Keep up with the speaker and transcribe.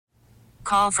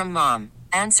call from mom.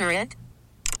 Answer it.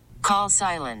 Call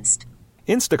silenced.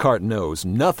 Instacart knows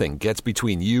nothing gets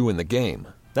between you and the game.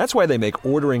 That's why they make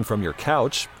ordering from your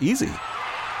couch easy.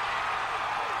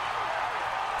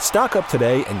 Stock up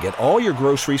today and get all your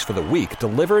groceries for the week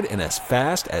delivered in as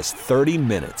fast as 30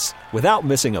 minutes without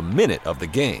missing a minute of the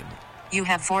game. You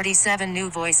have 47 new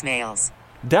voicemails.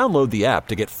 Download the app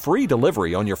to get free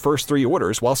delivery on your first 3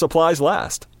 orders while supplies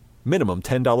last. Minimum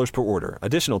 $10 per order.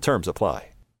 Additional terms apply.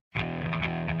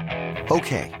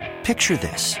 Okay, picture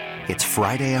this. It's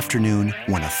Friday afternoon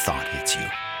when a thought hits you.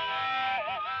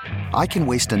 I can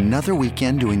waste another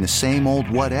weekend doing the same old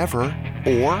whatever,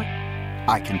 or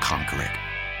I can conquer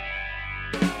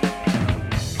it.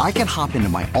 I can hop into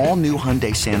my all-new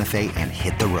Hyundai Santa Fe and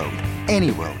hit the road.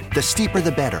 Any road. The steeper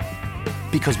the better.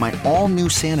 Because my all-new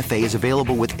Santa Fe is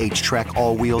available with H-Track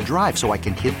all-wheel drive, so I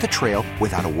can hit the trail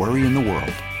without a worry in the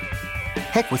world.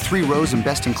 Heck, with 3 rows and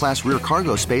best-in-class rear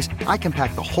cargo space, I can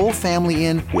pack the whole family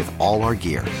in with all our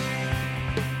gear.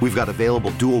 We've got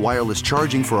available dual wireless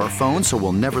charging for our phones, so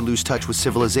we'll never lose touch with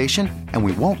civilization, and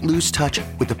we won't lose touch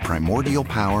with the primordial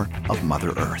power of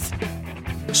Mother Earth.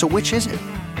 So which is it?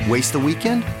 Waste the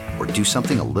weekend or do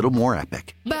something a little more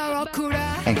epic?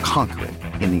 And conquer it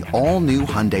in the all-new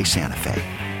Hyundai Santa Fe.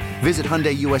 Visit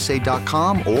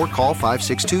HyundaiUSA.com or call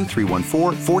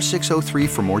 562-314-4603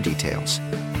 for more details.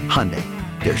 Hyundai,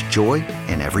 there's joy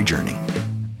in every journey.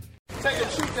 Take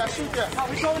it, shoot that. How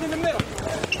we going in the middle?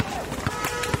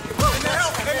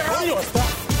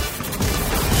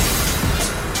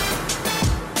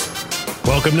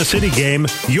 Welcome to City Game,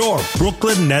 your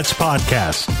Brooklyn Nets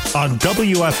podcast on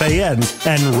WFAN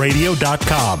and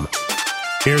radio.com.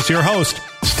 Here's your host,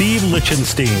 Steve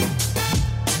Lichtenstein.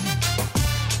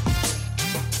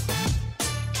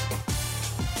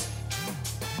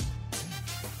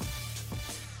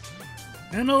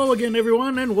 And hello again,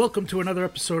 everyone, and welcome to another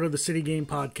episode of the City Game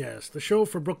podcast, the show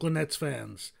for Brooklyn Nets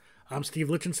fans. I'm Steve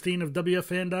Lichtenstein of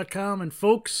WFAN.com, and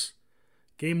folks,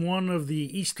 Game 1 of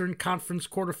the Eastern Conference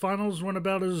quarterfinals went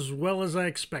about as well as I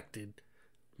expected.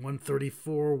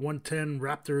 134-110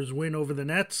 Raptors win over the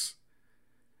Nets.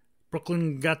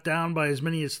 Brooklyn got down by as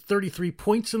many as 33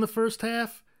 points in the first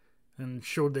half and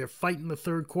showed their fight in the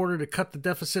third quarter to cut the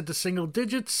deficit to single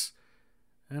digits.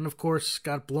 And of course,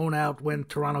 got blown out when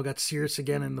Toronto got serious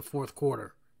again in the fourth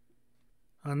quarter.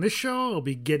 On this show, I'll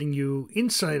be getting you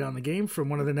insight on the game from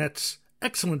one of the Nets'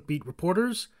 excellent beat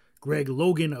reporters. Greg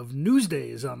Logan of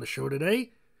Newsday is on the show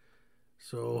today.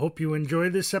 So hope you enjoy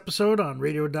this episode on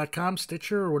radio.com,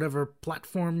 Stitcher, or whatever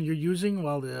platform you're using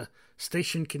while the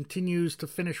station continues to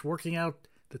finish working out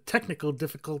the technical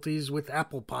difficulties with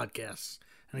Apple Podcasts.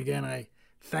 And again, I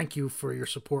thank you for your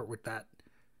support with that.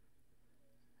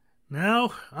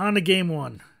 Now, on to Game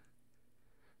 1.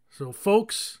 So,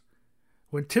 folks,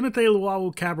 when Timothy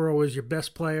Luwawu-Cabarrot is your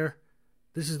best player,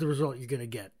 this is the result you're going to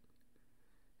get.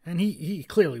 And he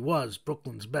clearly was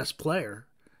Brooklyn's best player.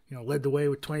 You know, led the way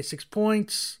with 26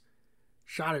 points,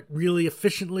 shot it really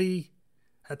efficiently,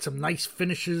 had some nice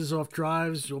finishes off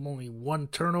drives, only 1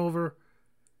 turnover.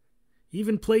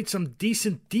 Even played some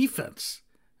decent defense.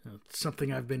 It's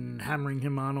something I've been hammering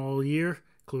him on all year,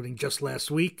 including just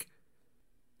last week.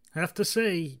 I have to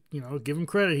say, give him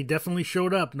credit. He definitely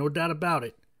showed up, no doubt about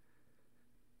it.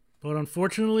 But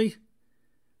unfortunately,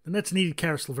 the Nets needed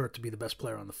Caris LeVert to be the best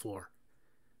player on the floor.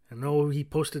 And though he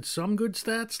posted some good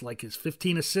stats, like his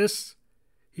 15 assists,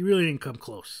 he really didn't come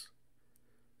close.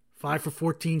 5 for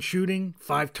 14 shooting,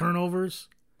 5 turnovers.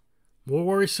 More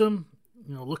worrisome,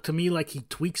 looked to me like he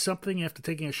tweaked something after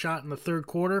taking a shot in the third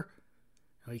quarter.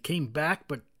 He came back,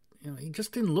 but he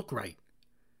just didn't look right.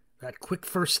 That quick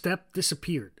first step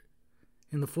disappeared.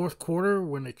 In the fourth quarter,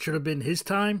 when it should have been his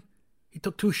time, he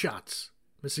took 2 shots,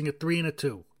 missing a 3 and a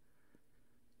 2.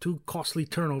 2 costly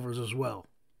turnovers as well.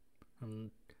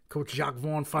 And Coach Jacques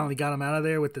Vaughn finally got him out of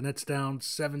there with the Nets down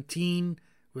 17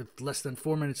 with less than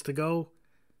 4 minutes to go.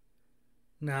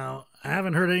 Now, I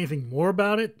haven't heard anything more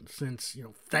about it since,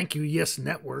 thank you, Yes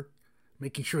Network,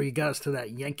 making sure you got us to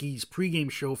that Yankees pregame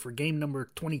show for game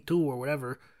number 22 or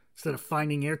whatever, instead of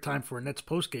finding airtime for a Nets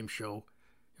postgame show.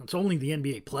 It's only the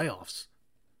NBA playoffs.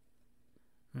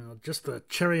 Just the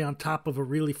cherry on top of a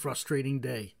really frustrating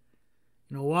day.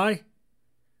 You know why?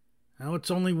 Now it's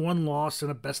only 1 loss in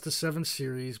a best-of-7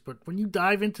 series, but when you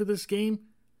dive into this game,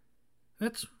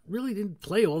 Nets really didn't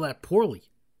play all that poorly.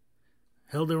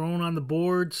 Held their own on the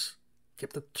boards,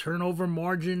 kept the turnover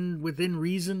margin within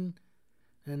reason,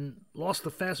 and lost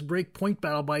the fast break point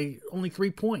battle by only 3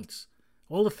 points.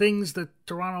 All the things that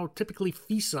Toronto typically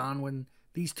feasts on when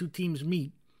these two teams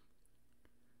meet.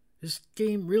 This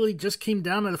game really just came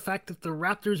down to the fact that the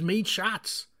Raptors made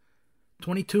shots.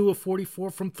 22 of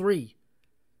 44 from 3.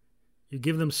 You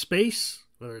give them space,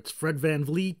 whether it's Fred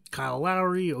VanVleet, Kyle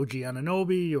Lowry, OG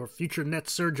Anunoby, or future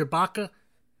Nets Serge Ibaka,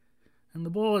 and the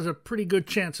ball has a pretty good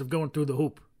chance of going through the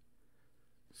hoop.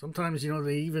 Sometimes,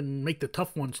 they even make the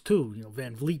tough ones too.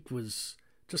 VanVleet was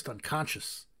just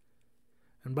unconscious.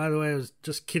 And by the way, I was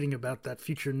just kidding about that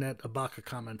future net Ibaka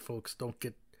comment, folks. Don't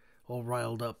get all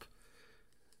riled up.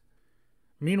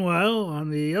 Meanwhile, on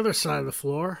the other side of the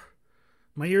floor,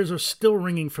 my ears are still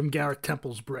ringing from Garrett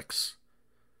Temple's bricks.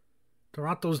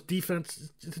 Toronto's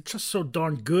defense is just so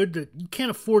darn good that you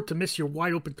can't afford to miss your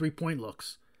wide-open three-point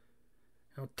looks.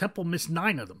 Temple missed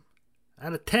 9 of them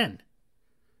out of 10.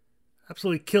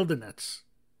 Absolutely killed the Nets.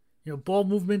 Ball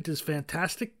movement is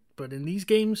fantastic, but in these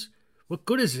games, what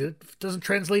good is it if it doesn't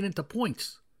translate into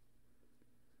points?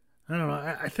 I don't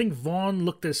know. I think Vaughn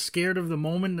looked as scared of the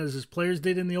moment as his players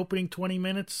did in the opening 20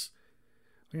 minutes.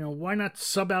 Why not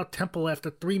sub out Temple after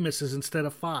 3 misses instead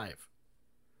of 5?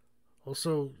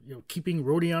 Also, keeping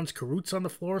Rodion's Caruth on the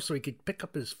floor so he could pick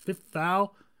up his 5th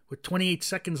foul with 28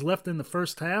 seconds left in the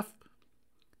first half.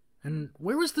 And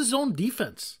where was the zone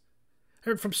defense? I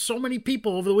heard from so many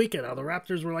people over the weekend how the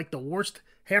Raptors were like the worst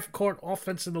half-court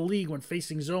offense in the league when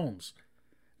facing zones.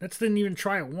 Nets didn't even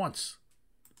try it once.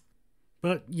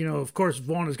 But, of course,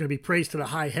 Vaughn is going to be praised to the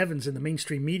high heavens in the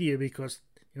mainstream media because,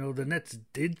 the Nets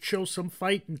did show some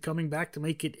fight in coming back to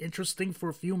make it interesting for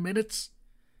a few minutes.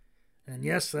 And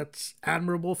yes, that's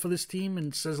admirable for this team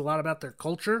and says a lot about their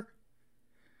culture.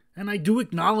 And I do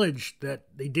acknowledge that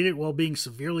they did it while being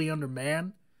severely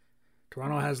undermanned.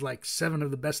 Toronto has like 7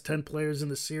 of the best 10 players in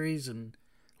the series, and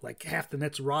like half the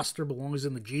Nets roster belongs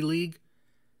in the G League.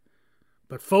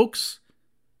 But folks,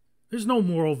 there's no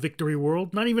moral victory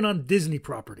world, not even on Disney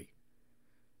property.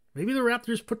 Maybe the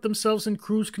Raptors put themselves in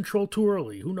cruise control too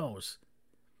early, who knows?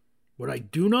 What I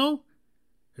do know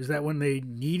is that when they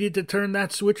needed to turn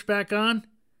that switch back on,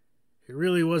 it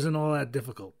really wasn't all that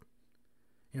difficult.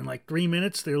 In like 3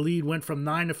 minutes, their lead went from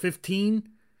 9 to 15,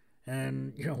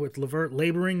 and, with LeVert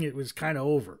laboring, it was kind of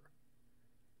over.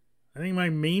 I think my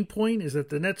main point is that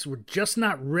the Nets were just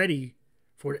not ready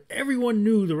for what everyone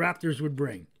knew the Raptors would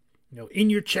bring.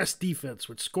 In-your-chest defense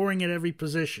with scoring at every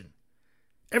position.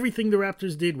 Everything the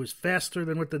Raptors did was faster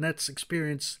than what the Nets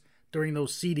experienced during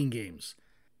those seeding games.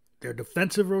 Their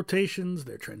defensive rotations,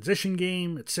 their transition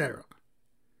game, etc.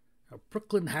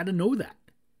 Brooklyn had to know that.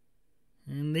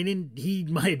 And they didn't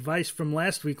heed my advice from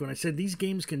last week when I said these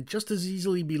games can just as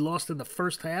easily be lost in the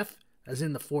first half as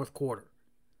in the fourth quarter.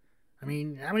 I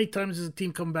mean, how many times has a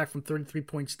team come back from 33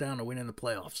 points down to win in the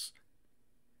playoffs?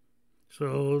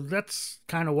 So that's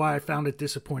kind of why I found it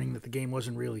disappointing that the game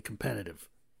wasn't really competitive.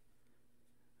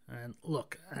 And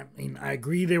look, I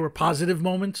agree there were positive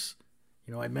moments.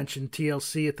 I mentioned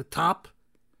TLC at the top,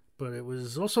 but it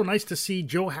was also nice to see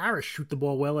Joe Harris shoot the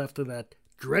ball well after that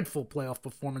dreadful playoff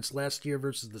performance last year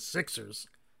versus the Sixers.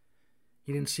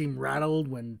 He didn't seem rattled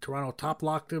when Toronto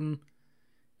top-locked him.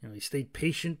 He stayed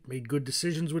patient, made good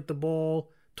decisions with the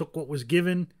ball, took what was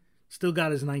given, still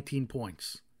got his 19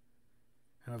 points.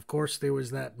 And of course, there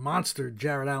was that monster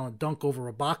Jarrett Allen dunk over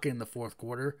Ibaka in the fourth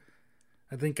quarter.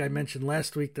 I think I mentioned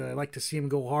last week that I like to see him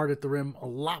go hard at the rim a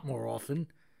lot more often,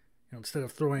 instead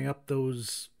of throwing up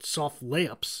those soft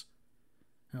layups.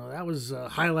 That was a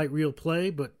highlight reel play,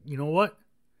 but you know what?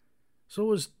 So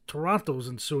was Toronto's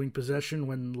ensuing possession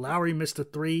when Lowry missed a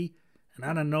 3 and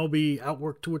Anunoby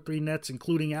outworked 2 or 3 Nets,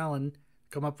 including Allen,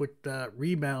 come up with that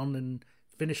rebound and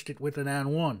finished it with an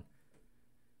and one.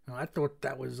 I thought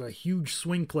that was a huge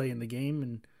swing play in the game,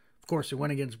 and of course it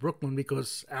went against Brooklyn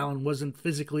because Allen wasn't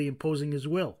physically imposing his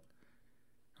will.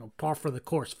 Par for the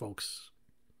course, folks.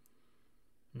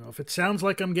 If it sounds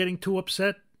like I'm getting too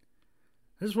upset,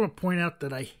 I just want to point out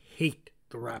that I hate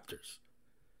the Raptors,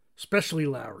 especially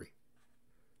Lowry.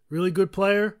 Really good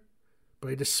player, but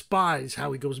I despise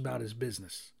how he goes about his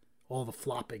business. All the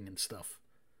flopping and stuff.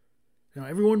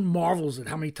 Everyone marvels at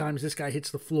how many times this guy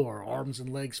hits the floor, arms and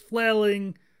legs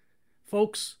flailing.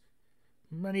 Folks,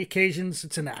 many occasions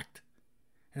it's an act,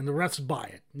 and the refs buy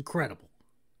it. Incredible.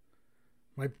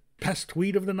 My best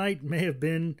tweet of the night may have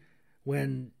been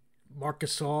when Marc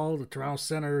Gasol, the Toronto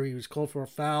center, he was called for a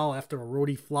foul after a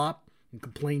roadie flop and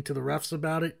complained to the refs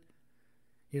about it.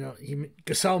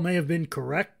 Gasol may have been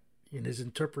correct in his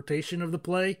interpretation of the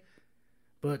play,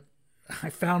 but I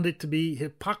found it to be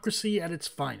hypocrisy at its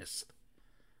finest.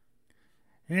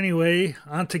 Anyway,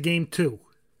 on to Game 2.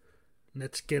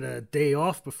 Let's get a day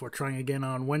off before trying again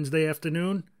on Wednesday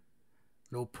afternoon.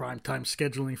 No primetime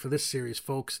scheduling for this series,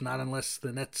 folks, not unless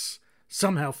the Nets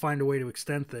somehow find a way to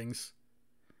extend things.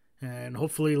 And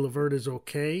hopefully LeVert is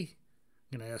okay.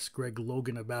 I'm going to ask Greg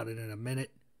Logan about it in a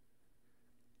minute.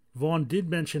 Vaughn did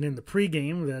mention in the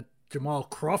pregame that Jamal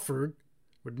Crawford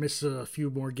would miss a few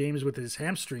more games with his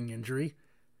hamstring injury.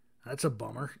 That's a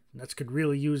bummer. Nets could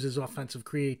really use his offensive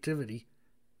creativity.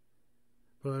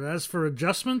 But as for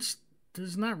adjustments,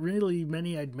 there's not really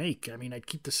many I'd make. I mean, I'd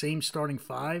keep the same starting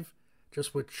five,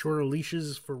 just with shorter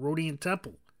leashes for Rhodey and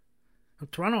Temple. Now,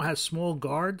 Toronto has small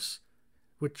guards,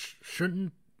 which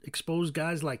shouldn't expose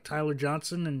guys like Tyler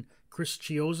Johnson and Chris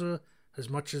Chiozza as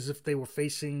much as if they were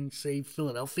facing, say,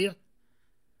 Philadelphia.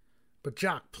 But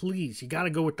Jock, please, you got to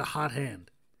go with the hot hand.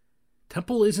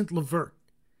 Temple isn't LeVert.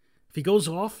 If he goes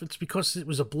off, it's because it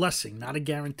was a blessing, not a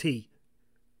guarantee.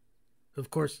 Of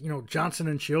course, Johnson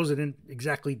and Chiozza didn't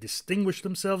exactly distinguish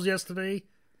themselves yesterday.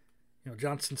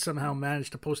 Johnson somehow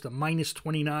managed to post a minus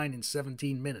 29 in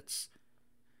 17 minutes.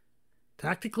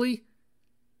 Tactically,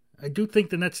 I do think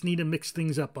the Nets need to mix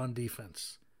things up on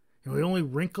defense. The only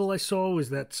wrinkle I saw was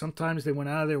that sometimes they went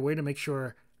out of their way to make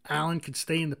sure Allen could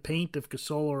stay in the paint if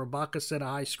Gasol or Ibaka set a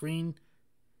high screen.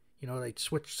 They'd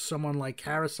switch someone like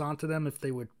Harris onto them if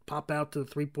they would pop out to the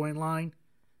three-point line.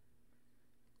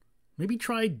 Maybe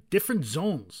try different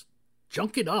zones.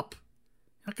 Junk it up.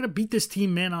 You're not going to beat this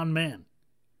team man on man.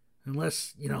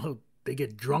 Unless, they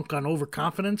get drunk on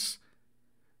overconfidence.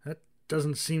 That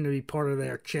doesn't seem to be part of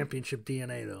their championship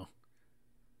DNA, though.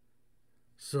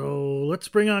 So let's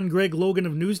bring on Greg Logan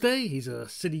of Newsday. He's a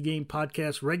City Game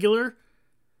podcast regular.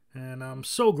 And I'm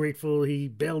so grateful he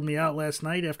bailed me out last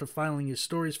night after filing his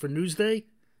stories for Newsday.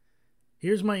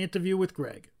 Here's my interview with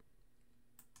Greg.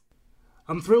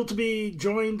 I'm thrilled to be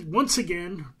joined once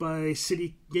again by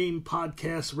City Game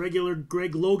podcast regular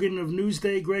Greg Logan of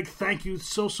Newsday. Greg, thank you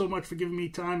so much for giving me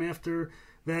time after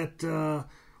that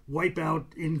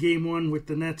wipeout in Game 1 with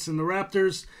the Nets and the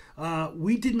Raptors.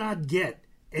 We did not get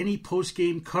any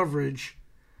post-game coverage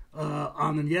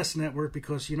on the Yes Network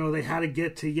because, they had to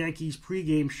get to Yankees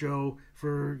pregame show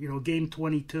for, Game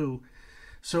 22.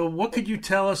 So what could you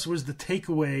tell us was the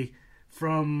takeaway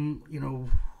from,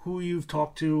 who you've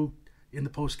talked to in the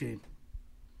postgame?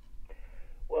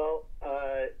 Well,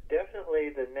 definitely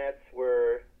the Nets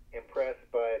were impressed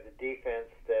by the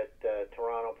defense that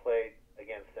Toronto played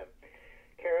against them.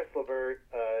 Karis LeVert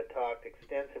talked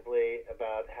extensively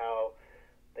about how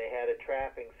they had a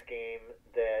trapping scheme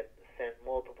that sent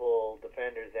multiple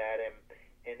defenders at him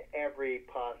in every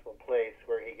possible place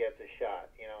where he gets a shot.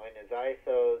 In his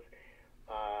ISOs,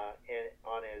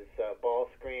 on his ball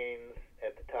screens,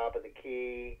 at the top of the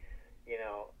key.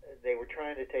 They were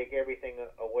trying to take everything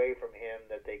away from him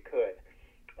that they could.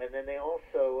 And then they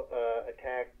also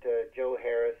attacked Joe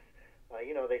Harris.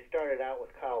 They started out with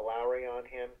Kyle Lowry on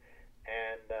him,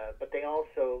 but they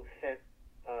also sent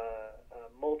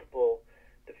multiple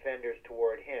defenders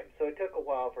toward him. So it took a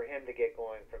while for him to get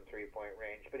going from three-point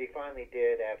range, but he finally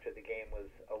did after the game was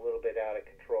a little bit out of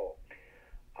control.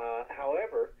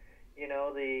 However,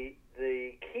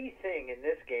 the key thing in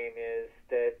this game is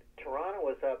that Toronto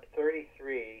was up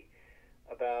 33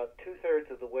 about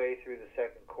two-thirds of the way through the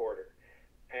second quarter.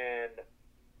 And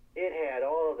it had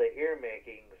all the ear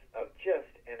makings of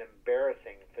just an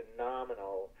embarrassing,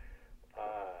 phenomenal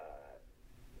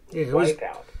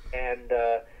wipeout.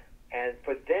 And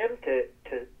for them to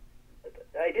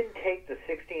I didn't take the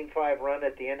 16-5 run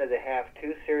at the end of the half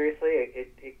too seriously.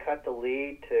 It cut the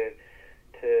lead to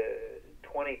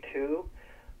 22,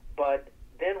 but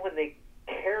then when they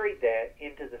carried that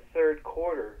into the third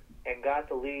quarter and got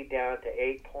the lead down to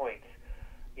 8 points,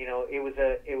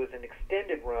 it was an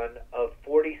extended run of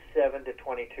 47 to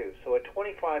 22, so a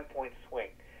 25-point swing.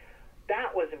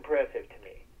 That was impressive to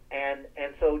me. And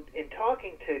so in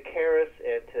talking to Karis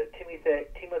and to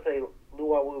Timothé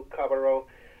Luwawu-Cabarrot,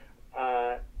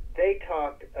 they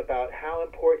talked about how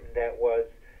important that was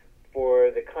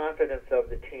for the confidence of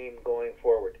the team going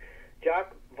forward.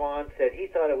 Jacques Vaughn said he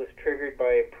thought it was triggered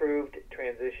by improved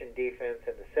transition defense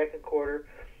in the second quarter,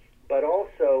 but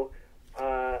also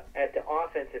at the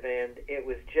offensive end, it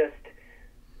was just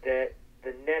that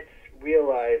the Nets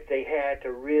realized they had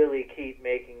to really keep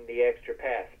making the extra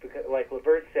pass. Because, like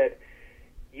LeVert said,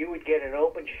 you would get an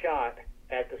open shot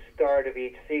at the start of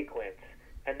each sequence,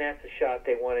 and that's the shot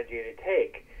they wanted you to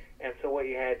take. And so what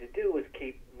you had to do was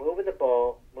keep moving the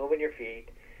ball, moving your feet,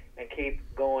 and keep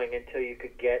going until you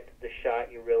could get the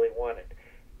shot you really wanted.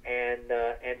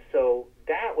 And so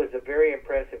that was a very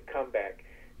impressive comeback.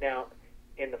 Now,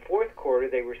 in the fourth quarter,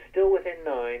 they were still within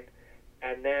 9,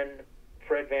 and then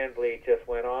Fred VanVleet just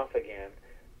went off again,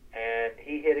 and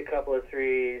he hit a couple of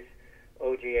threes.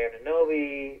 OG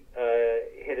Anunoby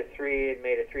hit a three and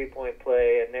made a three-point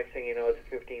play, and next thing you know, it's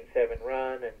a 15-7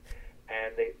 run,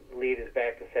 and the lead is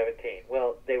back to 17.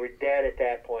 Well, they were dead at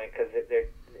that point because they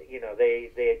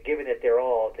had given it their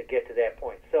all to get to that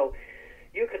point. So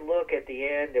you can look at the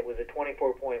end; it was a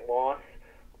 24-point loss,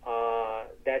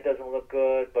 That doesn't look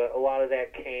good, but a lot of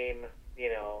that came,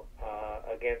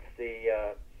 against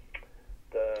at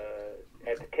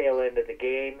the tail end of the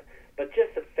game. But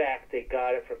just the fact they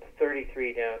got it from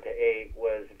 33 down to 8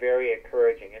 was very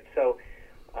encouraging. And so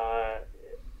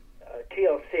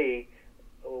TLC,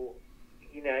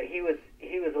 he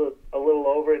was a little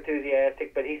over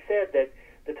enthusiastic, but he said that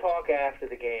the talk after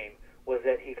the game was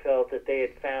that he felt that they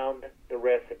had found the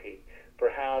recipe for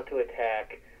how to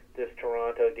attack this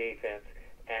Toronto defense,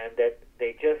 and that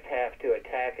they just have to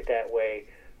attack it that way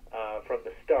from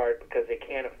the start because they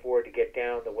can't afford to get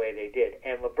down the way they did.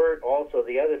 And LeVert also,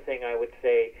 the other thing I would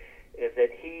say is that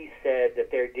he said that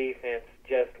their defense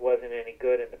just wasn't any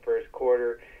good in the first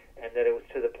quarter, and that it was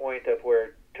to the point of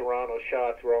where Toronto's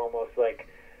shots were almost like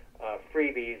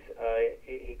freebies.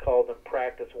 He called them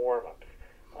practice warm-ups.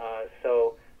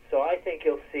 So I think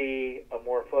you'll see a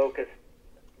more focused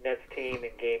Nets team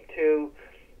in Game 2.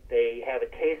 They have a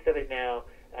taste of it now,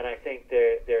 and I think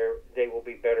they will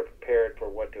be better prepared for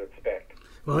what to expect.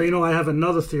 Well, I have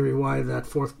another theory why that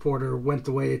fourth quarter went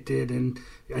the way it did, and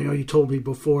I know you told me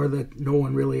before that no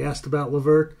one really asked about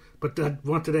LeVert, but I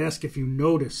wanted to ask if you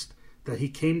noticed that he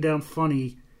came down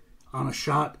funny on a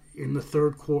shot in the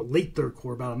late third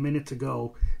quarter, about a minute to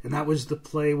go, and that was the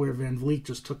play where Van Vliet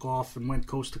just took off and went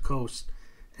coast to coast,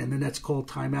 and the Nets called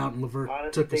timeout, and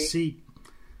LeVert took a seat.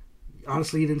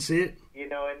 Honestly, you didn't see it?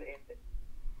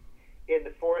 In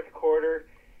the fourth quarter,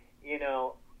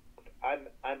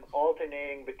 I'm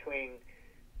alternating between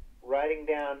writing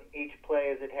down each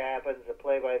play as it happens, a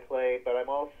play-by-play, but I'm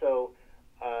also,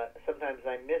 sometimes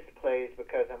I miss plays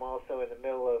because I'm also in the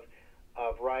middle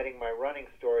of writing my running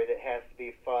story that has to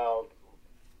be filed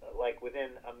like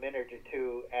within a minute or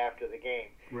two after the game.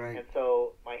 Right. And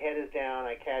so my head is down,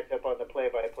 I catch up on the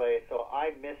play-by-play, so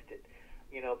I missed it.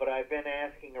 But I've been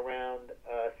asking around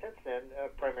since then,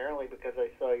 primarily because I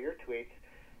saw your tweets,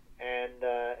 and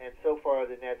so far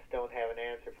the Nets don't have an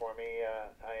answer for me.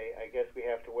 I guess we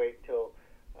have to wait till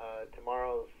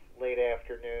tomorrow's late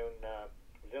afternoon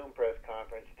Zoom press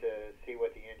conference to see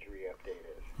what the injury update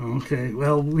is. Okay,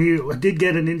 well, we did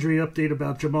get an injury update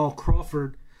about Jamal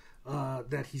Crawford,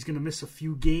 that he's going to miss a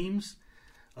few games.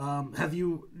 Have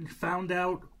you found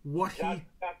out what That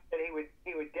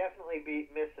he would definitely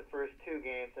miss the first 2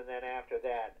 games, and then after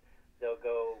that they'll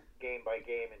go game by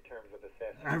game in terms of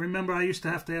assessment. I remember I used to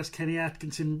have to ask Kenny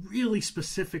Atkinson really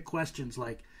specific questions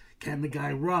like, can the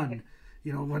guy run?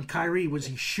 When Kyrie, was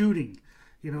he shooting?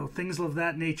 Things of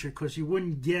that nature, because you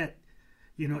wouldn't get,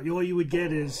 all you would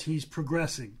get is he's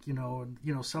progressing,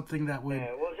 something that would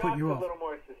put you off. A little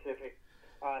more specific.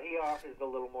 He offers a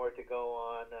little more to go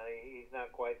on. He's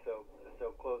not quite so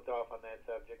closed off on that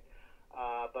subject.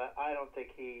 But I don't think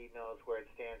he knows where it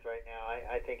stands right now.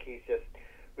 I think he's just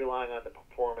relying on the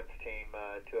performance team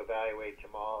to evaluate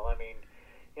Jamal. I mean,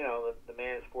 the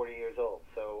man is 40 years old,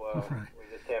 so right. We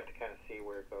just have to kind of see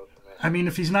where it goes from there. I mean,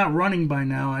 if he's not running by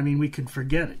now, we could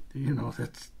forget it.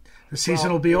 That's, the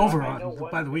season will be over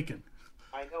by the weekend.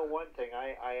 I know one thing.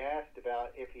 I asked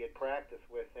about if he had practiced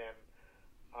with him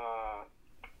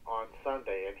on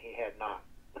Sunday, and he had not.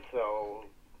 So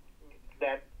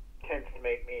that tends to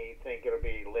make me think it'll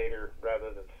be later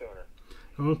rather than sooner.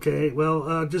 Okay,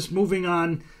 well, just moving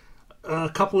on, a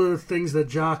couple of things that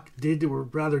Jock did, or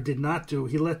rather did not do.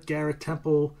 He let Garrett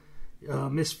Temple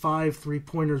miss 5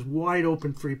 3-pointers, wide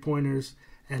open 3-pointers,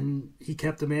 and he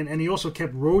kept them in. And he also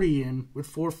kept Rhodey in with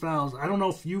 4 fouls. I don't know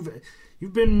if you've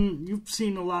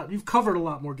seen a lot, you've covered a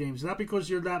lot more games. Not because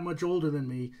you're that much older than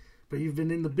me, but you've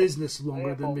been in the business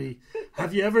longer than me.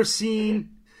 Have you ever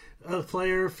seen a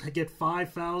player get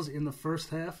 5 fouls in the first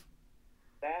half?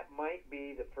 That might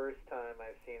be the first time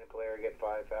I've seen a player get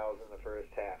 5 fouls in the first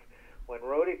half. When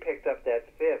Rhodey picked up that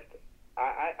 5th,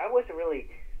 I wasn't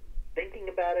really thinking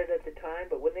about it at the time,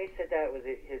 but when they said that was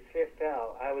his 5th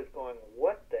foul, I was going,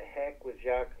 what the heck was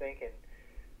Jacques thinking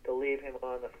to leave him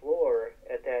on the floor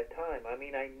at that time? I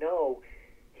mean, I know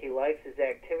he likes his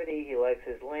activity, he likes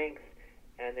his length,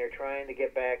 and they're trying to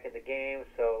get back in the game,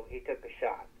 so he took a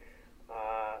shot.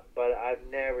 But I've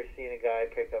never seen a guy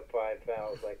pick up 5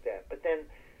 fouls like that. But then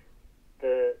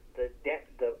the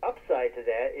upside to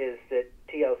that is that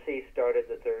TLC started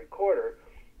the third quarter,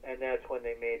 and that's when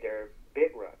they made their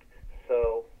big run.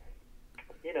 So,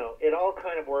 it all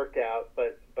kind of worked out.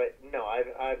 But no,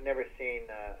 I've never seen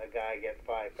a guy get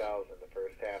 5 fouls in the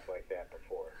first half like that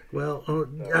before. Well,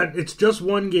 it's just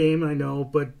one game, I know,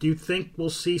 but do you think we'll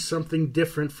see something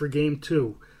different for Game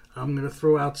 2? I'm going to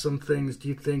throw out some things. Do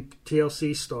you think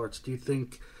TLC starts? Do you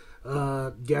think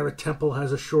Garrett Temple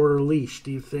has a shorter leash?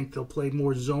 Do you think they'll play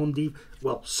more some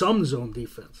zone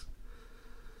defense?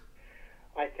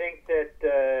 I think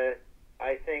that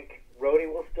I think Rhodey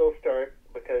will still start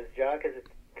because Jock is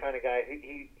the kind of guy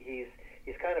he's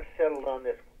kind of settled on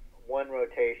this one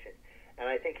rotation, and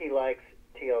I think he likes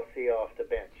TLC off the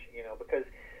bench. Because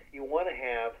you want to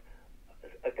have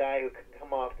a guy who can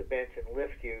come off the bench and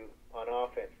lift you on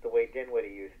offense the way Dinwiddie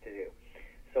used to do.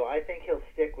 So I think he'll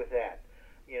stick with that.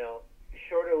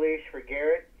 Shorter leash for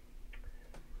Garrett.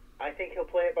 I think he'll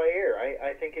play it by ear.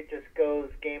 I think it just goes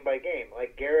game by game.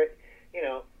 Like Garrett, he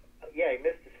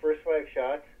missed his first 5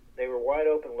 shots. They were wide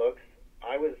open looks.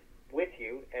 I was with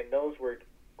you, and those were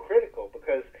critical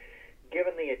because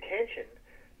given the attention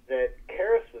that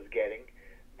Karras was getting,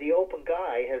 the open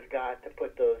guy has got to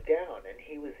put those down, and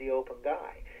he was the open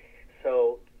guy.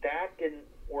 So that didn't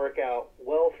work out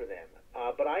well for them.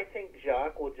 But I think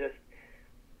Jacques will just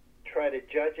try to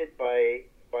judge it by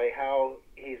how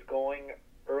he's going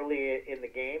early in the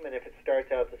game, and if it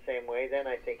starts out the same way, then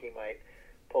I think he might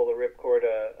pull the ripcord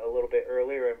a little bit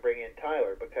earlier and bring in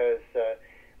Tyler, because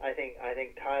I think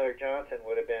Tyler Johnson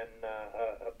would have been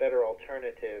a better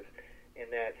alternative in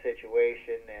that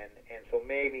situation, and so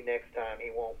maybe next time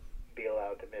he won't be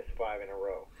allowed to miss 5 in a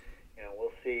row.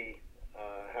 We'll see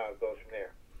how it goes from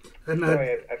there. And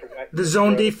I forgot the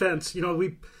zone defense. I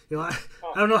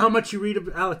don't know how much you read of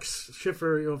Alex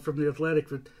Schiffer, from The Athletic,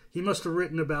 but he must have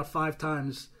written about 5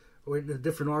 times or in the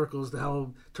different articles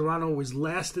how Toronto was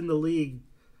last in the league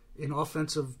in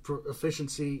offensive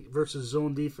efficiency versus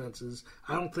zone defenses.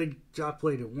 I don't think Jock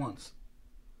played it once.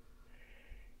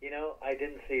 I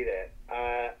didn't see that.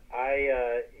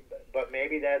 But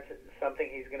maybe that's something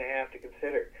he's going to have to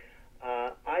consider.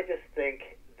 I just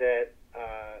think that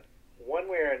one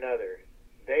way or another,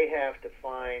 they have to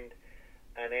find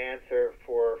an answer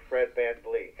for Fred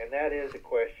VanVleet. And that is a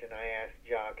question I asked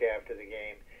Jock after the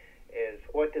game, is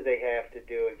what do they have to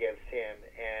do against him?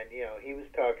 And, he was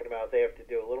talking about they have to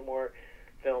do a little more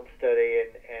film study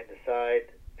and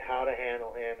decide how to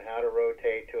handle him, how to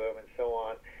rotate to him, and so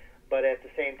on. But at the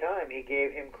same time, he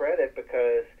gave him credit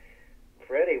because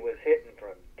Freddie was hitting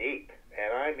from deep.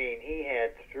 And, I mean, he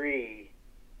had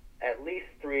at least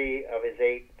 3 of his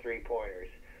 8 3-pointers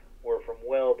were from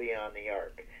well beyond the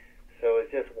arc. So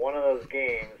it's just one of those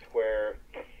games where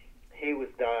he was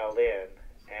dialed in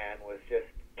and was just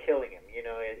killing him.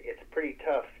 It's pretty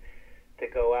tough to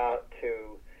go out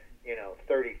to,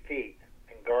 30 feet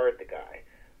and guard the guy.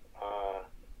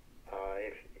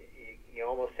 If you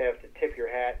almost have to tip your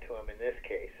hat to him in this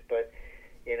case. But,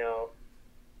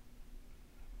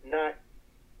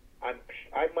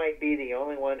 I might be the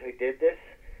only one who did this,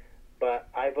 but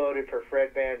I voted for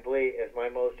Fred VanVleet as my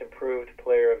most improved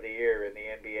player of the year in the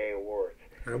NBA awards.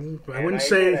 I wouldn't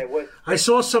say. I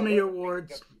saw some of your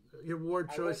awards, your award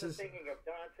choices. I wasn't thinking of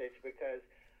Doncic because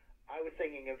I was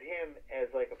thinking of him as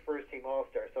like a first-team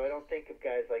All-Star, so I don't think of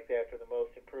guys like that for the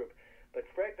most improved. But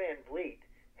Fred VanVleet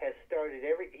has started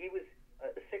he was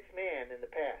a 6th man in the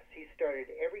past. He started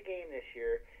every game this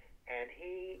year, and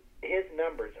his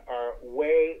numbers are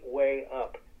way, way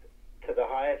up to the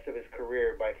highest of his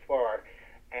career by far.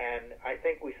 And I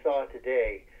think we saw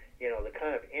today, the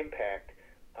kind of impact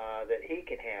that he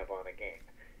can have on a game.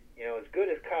 As good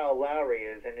as Kyle Lowry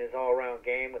is in his all-around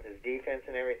game with his defense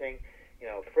and everything,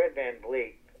 Fred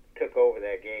VanVleet took over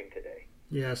that game today.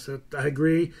 Yes, I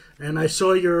agree. And I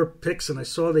saw your picks, and I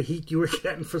saw the heat you were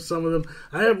getting for some of them.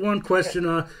 I have one question,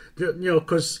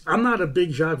 because I'm not a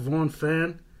big Jacques Vaughn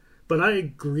fan, but I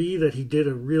agree that he did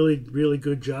a really, really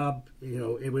good job,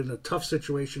 in a tough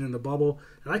situation in the bubble.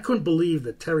 And I couldn't believe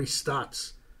that Terry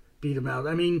Stotts beat him out.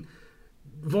 I mean,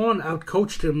 Vaughn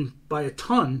outcoached him by a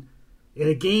ton in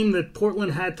a game that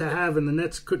Portland had to have and the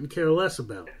Nets couldn't care less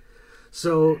about.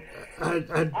 So I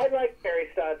like Terry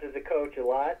Stotts as a coach a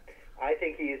lot. I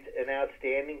think he's an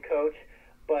outstanding coach,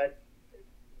 but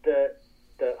the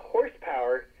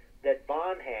horsepower that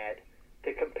Vaughn had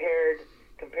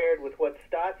compared with what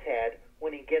Stotts had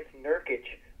when he gets Nurkic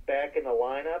back in the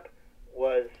lineup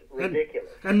was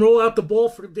ridiculous. And roll out the ball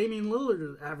for Damian Lillard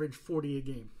to average 40 a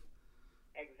game.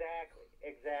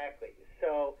 Exactly.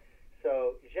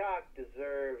 So Jacques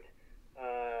deserved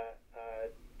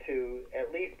to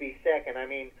at least be second. I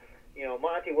mean,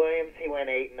 Monty Williams, he went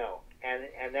 8-0.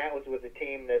 And that was with a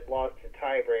team that lost a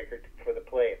tiebreaker for the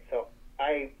play. So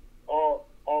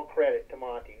all credit to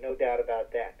Monty, no doubt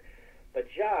about that. But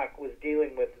Jacques was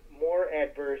dealing with more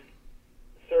adverse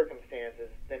circumstances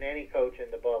than any coach in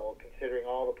the bubble, considering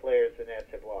all the players the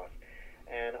Nets have lost.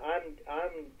 And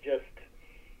I'm just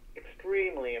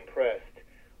extremely impressed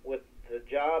with the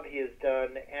job he has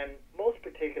done, and most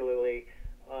particularly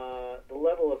the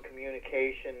level of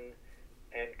communication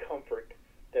and comfort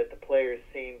that the players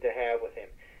seem to have with him.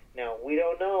 Now, we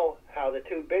don't know how the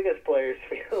two biggest players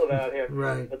feel about him,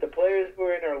 right. But the players who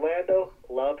are in Orlando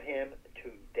love him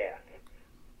to death.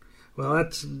 Well,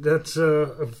 that's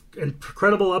an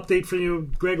incredible update for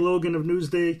you, Greg Logan of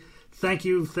Newsday. Thank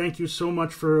you so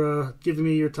much for giving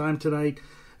me your time tonight.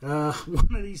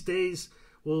 One of these days,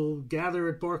 we'll gather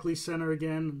at Barclays Center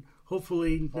again,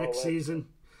 hopefully next season.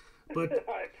 But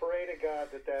I pray to God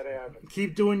that happens.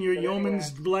 Keep doing your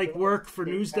yeoman's-like work for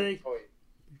Newsday.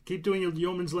 Keep doing your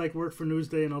yeoman's-like work for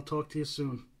Newsday, and I'll talk to you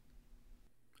soon.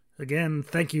 Again,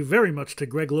 thank you very much to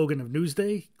Greg Logan of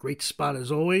Newsday. Great spot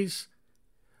as always.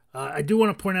 I do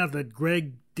want to point out that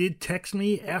Greg did text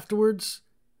me afterwards,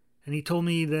 and he told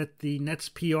me that the Nets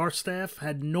PR staff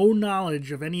had no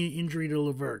knowledge of any injury to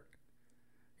LeVert.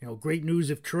 Great news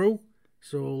if true,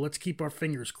 so let's keep our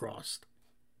fingers crossed.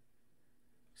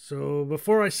 So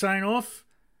before I sign off,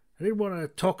 I did want to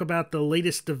talk about the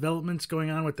latest developments going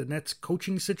on with the Nets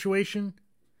coaching situation.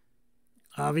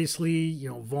 Obviously,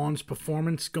 Vaughn's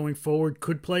performance going forward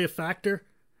could play a factor,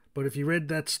 but if you read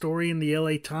that story in the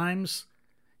LA Times,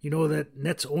 you know that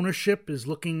Nets ownership is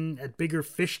looking at bigger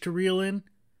fish to reel in.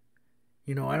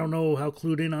 I don't know how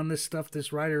clued in on this stuff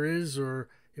this writer is, or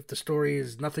if the story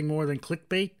is nothing more than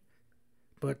clickbait,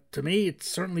 but to me, it's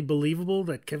certainly believable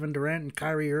that Kevin Durant and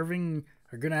Kyrie Irving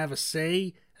are going to have a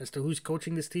say as to who's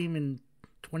coaching this team in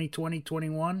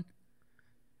 2020-21.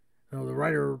 The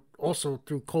writer also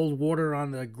threw cold water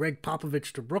on the Greg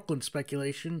Popovich to Brooklyn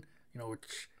speculation,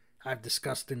 which I've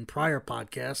discussed in prior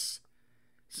podcasts.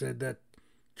 Said that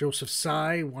Joseph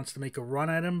Tsai wants to make a run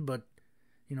at him, but,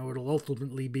 it'll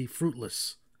ultimately be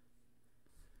fruitless.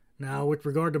 Now, with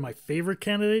regard to my favorite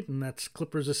candidate, and that's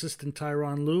Clippers assistant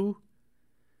Tyronn Lue,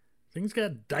 things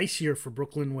got dicier for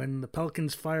Brooklyn when the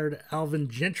Pelicans fired Alvin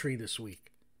Gentry this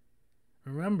week.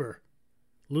 Remember,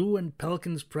 Lue and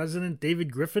Pelicans president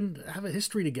David Griffin have a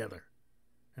history together,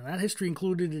 and that history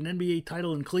included an NBA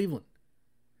title in Cleveland.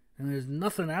 And there's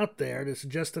nothing out there to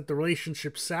suggest that the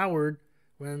relationship soured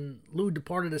when Lue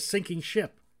departed a sinking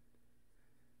ship.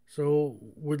 So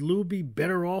would Lue be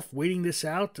better off waiting this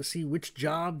out to see which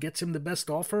job gets him the best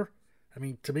offer? I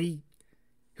mean, to me,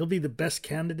 he'll be the best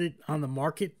candidate on the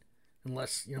market,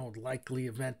 unless, the likely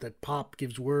event that Pop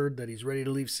gives word that he's ready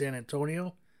to leave San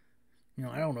Antonio.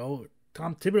 I don't know.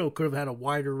 Tom Thibodeau could have had a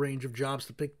wider range of jobs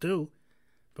to pick too,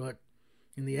 but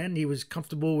in the end, he was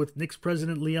comfortable with Knicks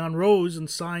president Leon Rose and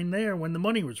signed there when the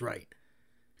money was right.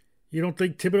 You don't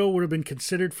think Thibodeau would have been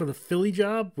considered for the Philly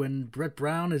job when Brett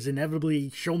Brown is inevitably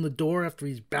shown the door after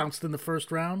he's bounced in the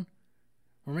first round?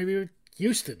 Or maybe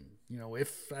Houston,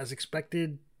 if, as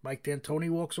expected, Mike D'Antoni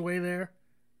walks away there?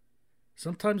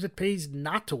 Sometimes it pays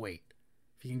not to wait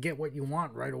if you can get what you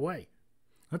want right away.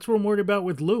 That's what I'm worried about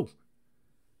with Lue.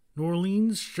 New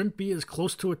Orleans shouldn't be as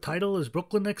close to a title as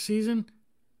Brooklyn next season,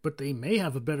 but they may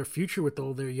have a better future with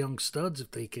all their young studs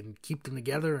if they can keep them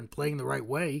together and playing the right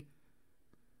way.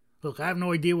 Look, I have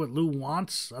no idea what Lue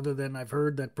wants, other than I've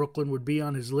heard that Brooklyn would be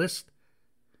on his list.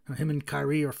 Him and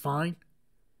Kyrie are fine.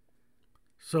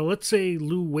 So let's say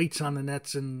Lue waits on the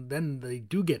Nets and then they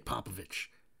do get Popovich.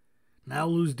 Now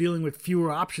Lue's dealing with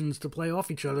fewer options to play off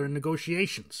each other in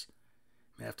negotiations.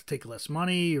 They have to take less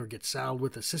money or get saddled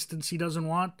with assistants he doesn't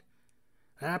want.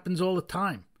 That happens all the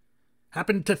time.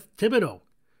 Happened to Thibodeau.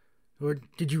 Or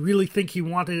did you really think he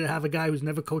wanted to have a guy who's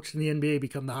never coached in the NBA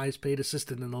become the highest paid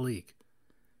assistant in the league?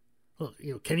 Look,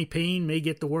 Kenny Payne may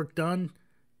get the work done.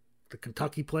 The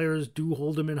Kentucky players do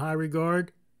hold him in high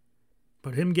regard.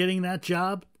 But him getting that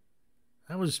job,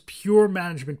 that was pure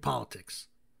management politics.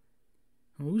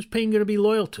 Who's Payne going to be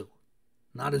loyal to?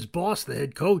 Not his boss, the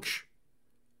head coach.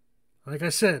 Like I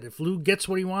said, if Lue gets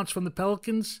what he wants from the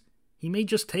Pelicans, he may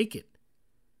just take it.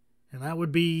 And that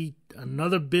would be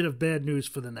another bit of bad news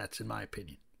for the Nets, in my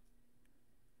opinion.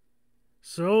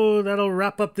 So that'll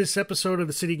wrap up this episode of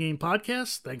the City Game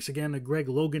Podcast. Thanks again to Greg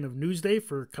Logan of Newsday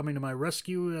for coming to my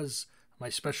rescue as my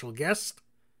special guest.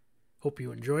 Hope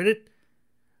you enjoyed it.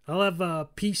 I'll have a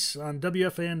piece on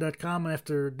WFAN.com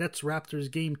after Nets Raptors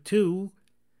Game 2,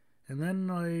 and then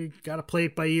I got to play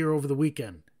it by ear over the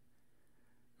weekend.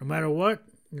 No matter what,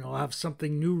 I'll have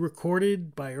something new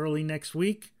recorded by early next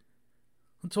week.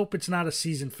 Let's hope it's not a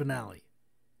season finale.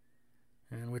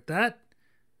 And with that,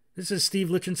 this is Steve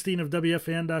Lichtenstein of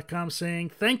WFAN.com saying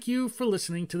thank you for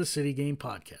listening to the City Game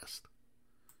Podcast.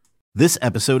 This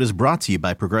episode is brought to you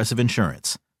by Progressive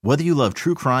Insurance. Whether you love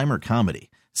true crime or comedy,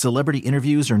 celebrity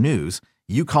interviews or news,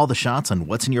 you call the shots on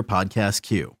what's in your podcast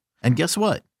queue. And guess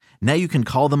what? Now you can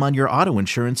call them on your auto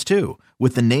insurance too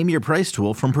with the Name Your Price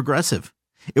tool from Progressive.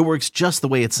 It works just the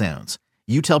way it sounds.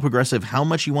 You tell Progressive how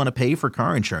much you want to pay for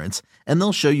car insurance, and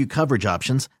they'll show you coverage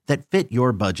options that fit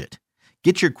your budget.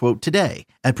 Get your quote today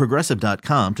at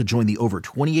Progressive.com to join the over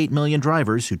 28 million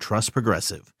drivers who trust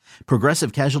Progressive.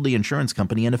 Progressive Casualty Insurance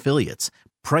Company and Affiliates.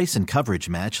 Price and coverage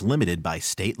match limited by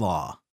state law.